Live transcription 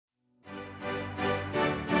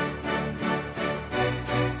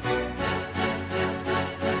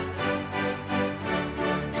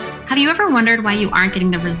Have you ever wondered why you aren't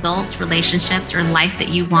getting the results, relationships, or life that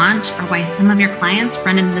you want, or why some of your clients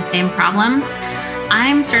run into the same problems?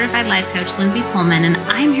 I'm certified life coach Lindsay Pullman, and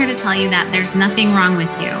I'm here to tell you that there's nothing wrong with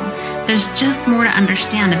you. There's just more to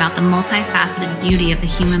understand about the multifaceted beauty of the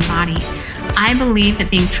human body. I believe that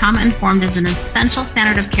being trauma-informed is an essential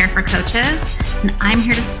standard of care for coaches, and I'm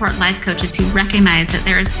here to support life coaches who recognize that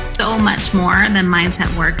there is so much more than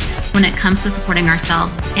mindset work when it comes to supporting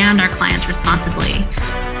ourselves and our clients responsibly.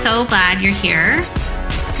 So glad you're here.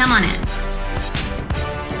 Come on in.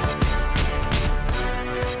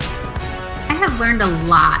 I have learned a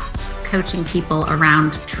lot coaching people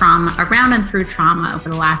around and through trauma over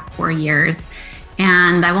the last 4 years.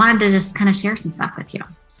 And I wanted to just kind of share some stuff with you.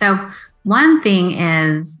 So one thing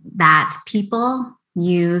is that people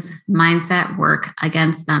use mindset work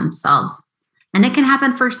against themselves. And it can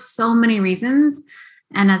happen for so many reasons.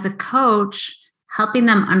 And as a coach, helping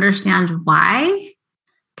them understand why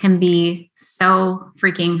can be so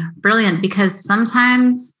freaking brilliant, because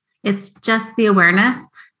sometimes it's just the awareness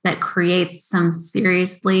that creates some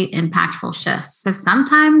seriously impactful shifts. So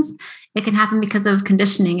sometimes it can happen because of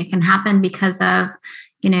conditioning. It can happen because of,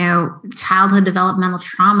 childhood developmental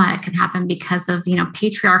trauma. It can happen because of,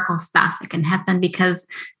 patriarchal stuff. It can happen because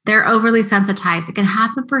they're overly sensitized. It can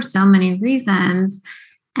happen for so many reasons.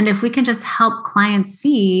 And if we can just help clients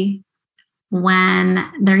see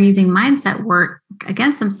when they're using mindset work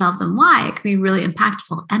against themselves and why, it can be really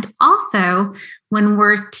impactful. And also, when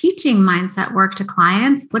we're teaching mindset work to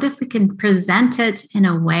clients, what if we can present it in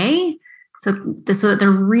a way so that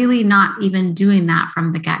they're really not even doing that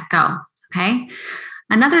from the get-go, okay?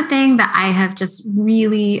 Another thing that I have just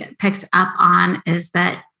really picked up on is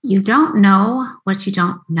that you don't know what you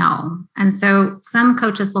don't know. And so some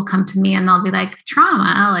coaches will come to me and they'll be like,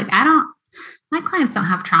 trauma, my clients don't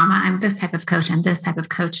have trauma. I'm this type of coach. I'm this type of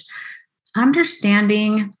coach.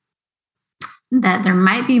 Understanding that there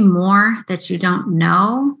might be more that you don't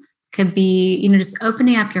know could be, just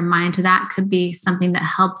opening up your mind to that could be something that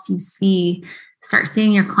helps you start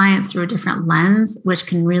seeing your clients through a different lens, which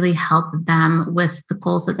can really help them with the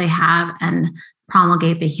goals that they have and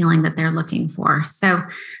promulgate the healing that they're looking for. So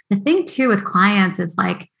the thing too with clients is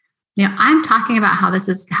I'm talking about how this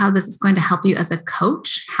is going to help you as a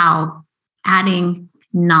coach, how adding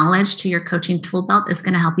knowledge to your coaching tool belt is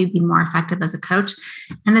going to help you be more effective as a coach.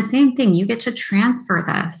 And the same thing, you get to transfer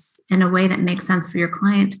this in a way that makes sense for your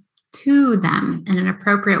client to them in an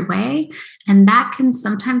appropriate way. And that can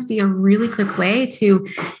sometimes be a really quick way to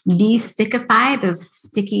de-stickify those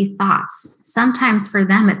sticky thoughts. Sometimes for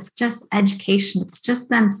them, it's just education. It's just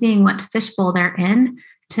them seeing what fishbowl they're in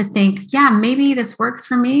to think, yeah, maybe this works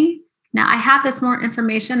for me. Now I have this more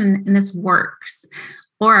information and this works.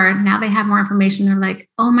 Or now they have more information. They're like,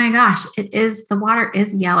 oh my gosh, the water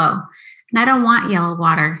is yellow and I don't want yellow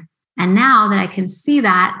water. And now that I can see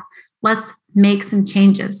that, let's make some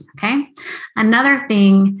changes. Okay. Another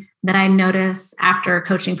thing that I notice after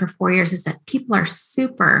coaching for 4 years is that people are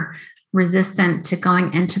super resistant to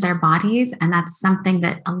going into their bodies. And that's something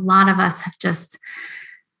that a lot of us have just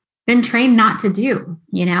been trained not to do,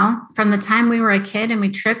 from the time we were a kid and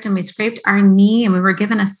we tripped and we scraped our knee and we were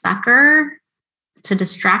given a sucker to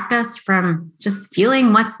distract us from just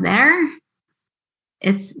feeling what's there.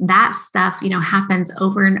 It's that stuff, happens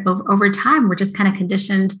over and over time. We're just kind of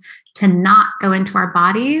conditioned to not go into our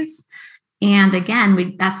bodies. And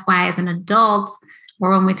again, that's why as an adult,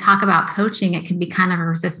 or when we talk about coaching, it can be kind of a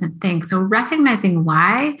resistant thing. So recognizing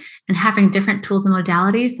why and having different tools and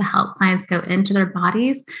modalities to help clients go into their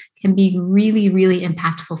bodies can be really, really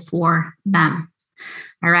impactful for them.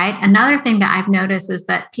 All right. Another thing that I've noticed is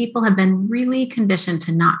that people have been really conditioned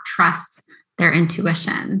to not trust their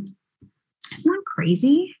intuition. Isn't that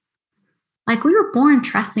crazy? We were born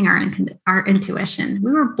trusting our intuition.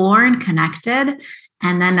 We were born connected.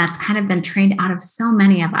 And then that's kind of been trained out of so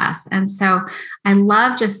many of us. And so I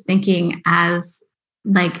love just thinking of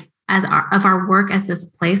our work as this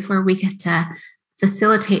place where we get to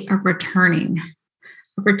facilitate a returning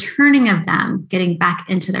of them getting back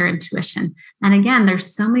into their intuition. And again,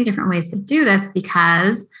 there's so many different ways to do this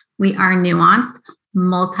because we are nuanced,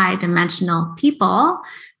 multi-dimensional people.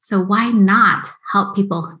 So why not help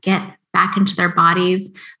people get back into their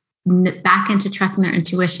bodies, back into trusting their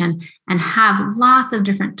intuition, and have lots of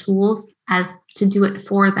different tools as to do it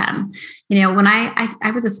for them. When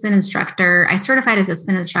I was a spin instructor, I certified as a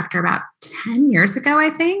spin instructor about 10 years ago, I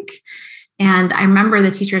think. And I remember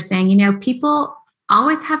the teacher saying, people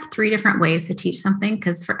always have 3 different ways to teach something,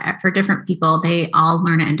 because for different people, they all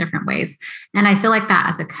learn it in different ways. And I feel like that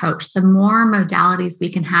as a coach, the more modalities we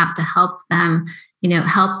can have to help them,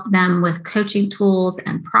 help them with coaching tools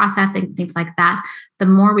and processing, things like that, the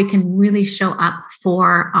more we can really show up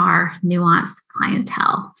for our nuanced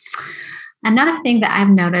clientele. Another thing that I've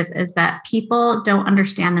noticed is that people don't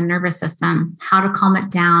understand the nervous system, how to calm it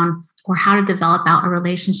down, or how to develop out a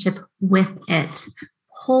relationship with it.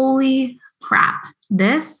 Holy crap,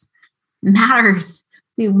 this matters.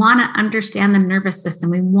 We want to understand the nervous system.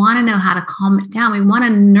 We want to know how to calm it down. We want to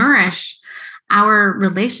nourish our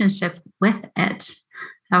relationship with it.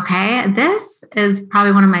 Okay. This is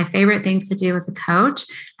probably one of my favorite things to do as a coach.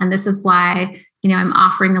 And this is why, I'm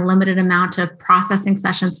offering a limited amount of processing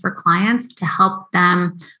sessions for clients to help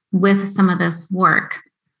them with some of this work.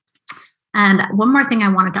 And one more thing I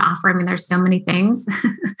wanted to offer, there's so many things,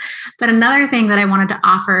 but another thing that I wanted to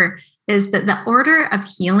offer is that the order of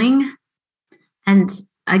healing, and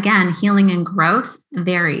again, healing and growth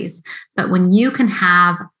varies. But when you can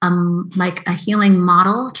have like a healing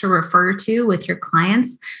model to refer to with your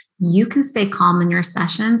clients, you can stay calm in your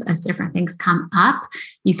sessions as different things come up.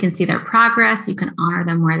 You can see their progress. You can honor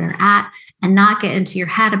them where they're at and not get into your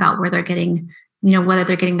head about where they're getting, whether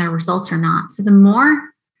they're getting their results or not. So the more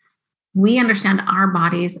we understand our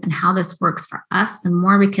bodies and how this works for us, the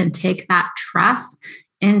more we can take that trust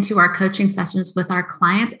into our coaching sessions with our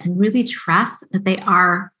clients and really trust that they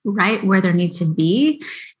are right where they need to be,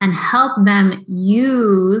 and help them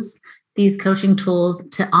use these coaching tools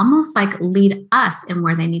to almost like lead us in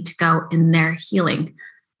where they need to go in their healing.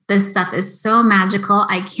 This stuff is so magical.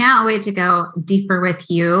 I can't wait to go deeper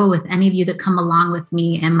with you, with any of you that come along with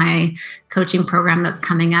me in my coaching program that's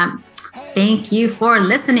coming up. Thank you for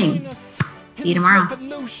listening. See you tomorrow.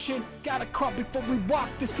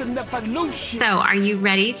 So, are you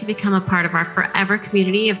ready to become a part of our forever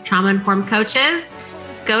community of trauma-informed coaches?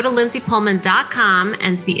 Go to lindsaypullman.com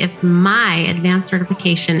and see if my advanced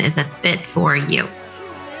certification is a fit for you.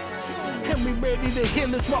 And we ready to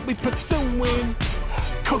heal is what we pursuing.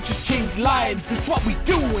 Coaches change lives, it's what we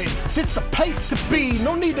doing. This the place to be,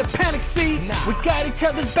 no need to panic, see. We got each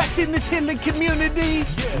other's backs in this healing community.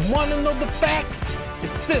 Wanna know the facts?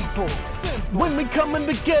 It's simple. When we coming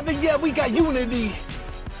together, yeah, we got unity.